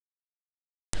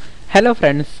Hello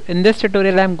friends, in this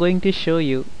tutorial I am going to show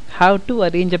you how to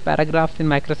arrange a paragraph in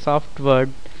Microsoft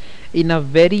Word in a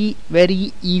very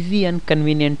easy and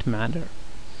convenient manner.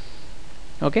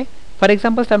 Okay, for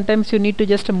example, sometimes you need to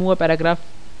just move a paragraph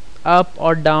up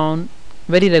or down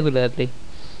very regularly.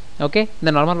 Okay,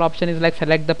 the normal option is like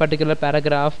select the particular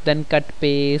paragraph, then cut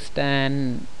paste,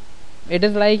 and it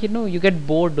is like you get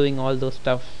bored doing all those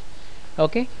stuff.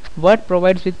 Okay, Word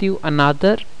provides with you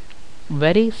another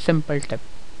very simple tip.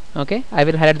 Okay, I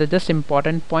will highlight the just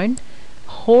important point.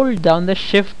 Hold down the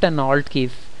shift and alt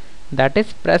keys, that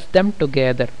is press them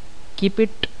together, keep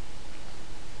it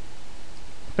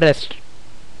pressed,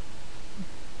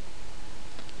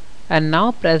 and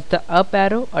now press the up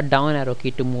arrow or down arrow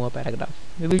key to move a paragraph.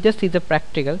 We will just see the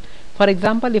practical. For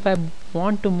example, if I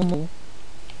want to move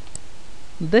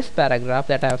this paragraph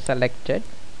that I have selected,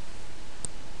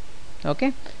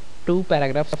 okay, two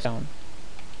paragraphs down,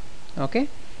 okay,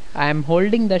 I am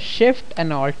holding the shift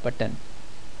and alt button,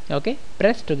 okay,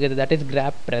 press together, that is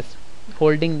grab press,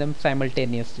 holding them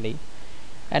simultaneously.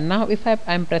 And now if I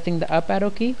am pressing the up arrow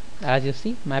key, as you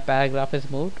see my paragraph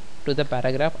is moved to the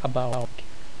paragraph above.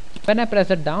 When I press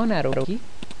the down arrow key,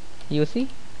 you see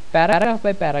paragraph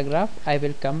by paragraph I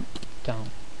will come down.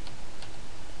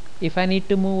 If I need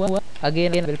to move up,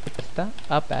 again I will press the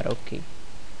up arrow key.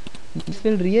 This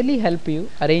will really help you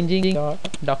arranging your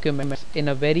documents in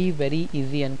a very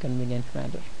easy and convenient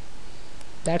manner.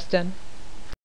 That's done.